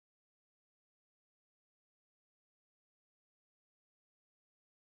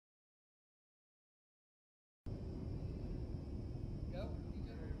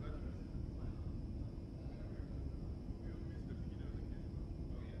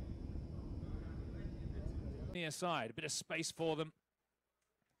Near side, a bit of space for them.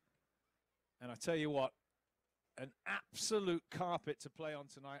 And I tell you what, an absolute carpet to play on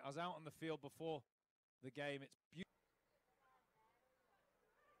tonight. I was out on the field before the game. It's beautiful.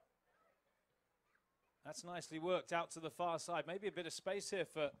 That's nicely worked out to the far side. Maybe a bit of space here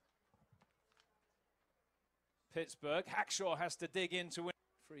for Pittsburgh. Hackshaw has to dig in to win.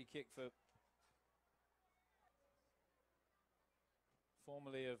 Free kick for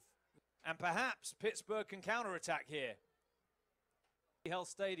formerly of, and perhaps Pittsburgh can counterattack here. Health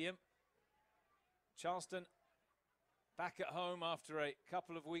Stadium. Charleston back at home after a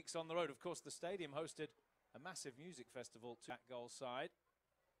couple of weeks on the road. Of course, the stadium hosted a massive music festival to that goal side.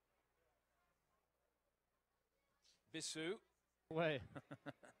 Bissue. Way.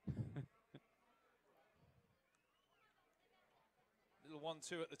 Little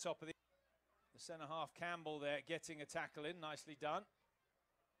 1-2 at the top of the centre half. Campbell there getting a tackle in. Nicely done.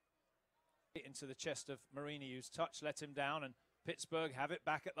 Into the chest of Marini, whose touch let him down, and Pittsburgh have it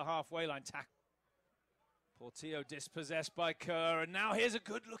back at the halfway line. Portillo dispossessed by Kerr, and now here's a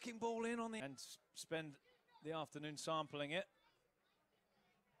good-looking ball in on the and spend the afternoon sampling it.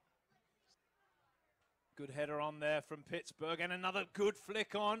 Good header on there from Pittsburgh, and another good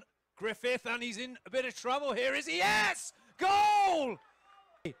flick on Griffith, and he's in a bit of trouble here, is he? Yes! Goal!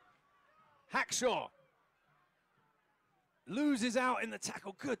 Hackshaw loses out in the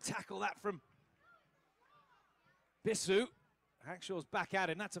tackle. Good tackle that from Bissue. Hackshaw's back at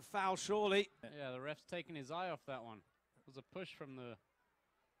him. That's a foul, surely. Yeah, the ref's taking his eye off that one. It was a push from the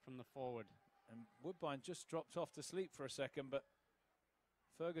forward. And Woodbine just dropped off to sleep for a second, but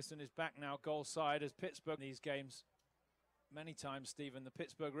Ferguson is back now, goal side, as Pittsburgh these games. Many times, Stephen, the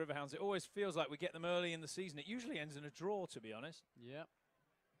Pittsburgh Riverhounds, it always feels like we get them early in the season. It usually ends in a draw, to be honest. Yep.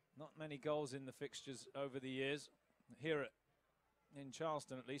 Not many goals in the fixtures over the years. Here in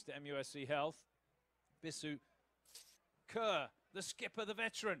Charleston, at least, at MUSC Health. Bissue. Kerr, the skipper, the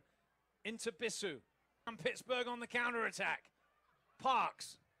veteran, into Bissue. And Pittsburgh on the counter-attack.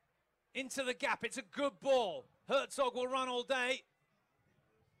 Parks into the gap. It's a good ball. Herzog will run all day.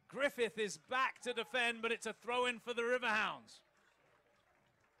 Griffith is back to defend, but it's a throw-in for the Riverhounds.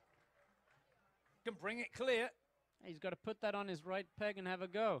 Can bring it clear. He's got to put that on his right peg and have a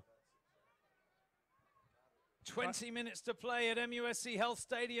go. 20 minutes to play at MUSC Health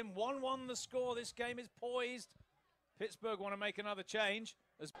Stadium. 1-1 the score. This game is poised. Pittsburgh want to make another change.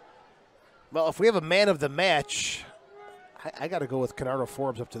 Well, if we have a man of the match, I got to go with Kennardo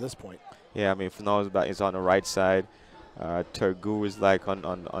Forbes up to this point. Yeah, I mean, Fano is on the right side. Turgu is like on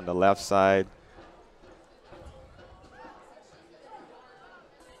the left side.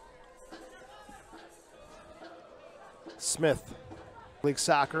 Smith, League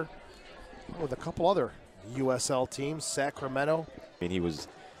Soccer, with a couple other USL teams, Sacramento. I mean, he was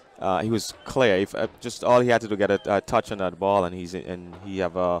clear. If just all he had to do get a touch on that ball, and he's in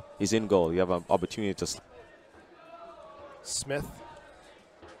goal. You have an opportunity to. Smith,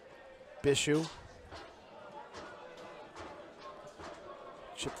 Bissue,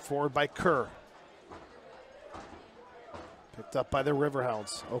 chipped forward by Kerr. Picked up by the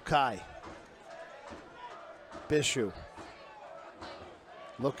Riverhounds. Okai. Bissue.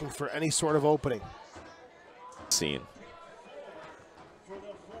 Looking for any sort of opening. Scene.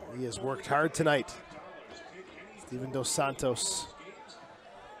 He has worked hard tonight. Steven Dos Santos.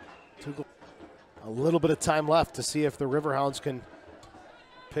 A little bit of time left to see if the Riverhounds can.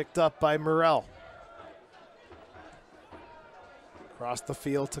 Picked up by Murrell. Across the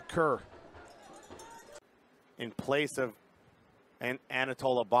field to Kerr. In place of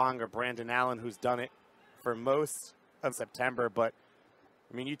Anatola Bong or Brandon Allen, who's done it for most of September. But,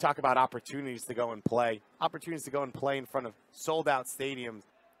 I mean, you talk about opportunities to go and play. Opportunities to go and play in front of sold-out stadiums.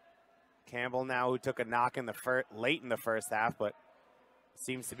 Campbell now, who took a knock in the late in the first half, but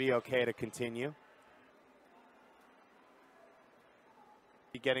seems to be okay to continue.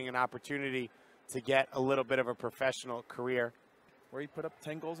 Getting an opportunity to get a little bit of a professional career. Where he put up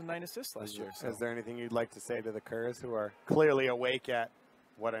 10 goals and 9 assists last year. So. Is there anything you'd like to say to the Kerrs, who are clearly awake at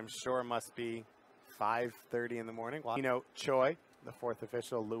what I'm sure must be 5:30 in the morning? Well, you know, Choi, the fourth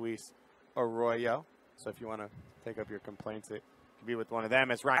official, Luis Arroyo. So if you want to take up your complaints, it could be with one of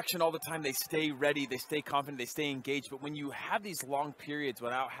them. As Ryan. Action all the time. They stay ready. They stay confident. They stay engaged. But when you have these long periods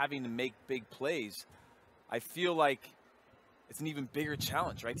without having to make big plays, I feel like it's an even bigger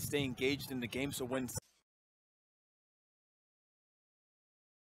challenge, right? To stay engaged in the game. So when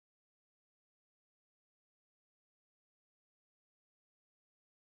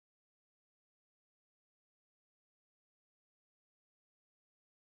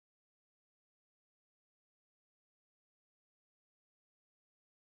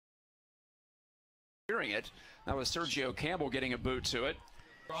clearing it. That was Sergio Campbell getting a boot to it.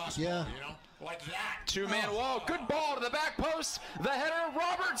 Yeah. You know, like that. Two-man wall. Good ball to the back post. The header.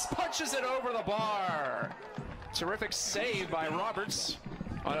 Roberts punches it over the bar. Terrific save by Roberts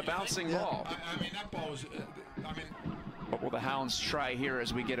on a bouncing ball. I mean, that ball was, What will the Hounds try here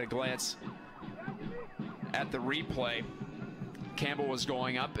as we get a glance at the replay? Campbell was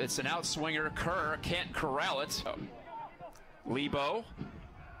going up. It's an outswinger. Kerr can't corral it. Lebo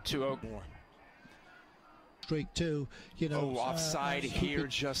to streak too, you know. Offside here,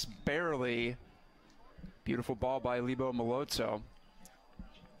 just barely. Beautiful ball by Lebo Maloto.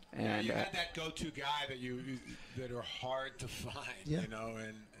 And you had that go-to guy that are hard to find, you know,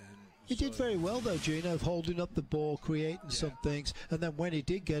 and he did very well though, Gino, of holding up the ball, creating some things, and then when he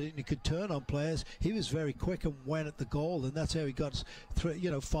did get it and he could turn on players, he was very quick and went at the goal, and that's how he got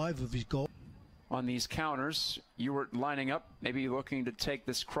 5 of his goals. On these counters, you were lining up, maybe looking to take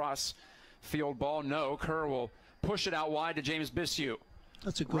this cross field ball. No, Kerr will push it out wide to James Bissue.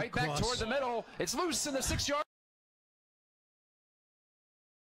 That's a good right cross. Back toward the middle. It's loose in the 6-yard.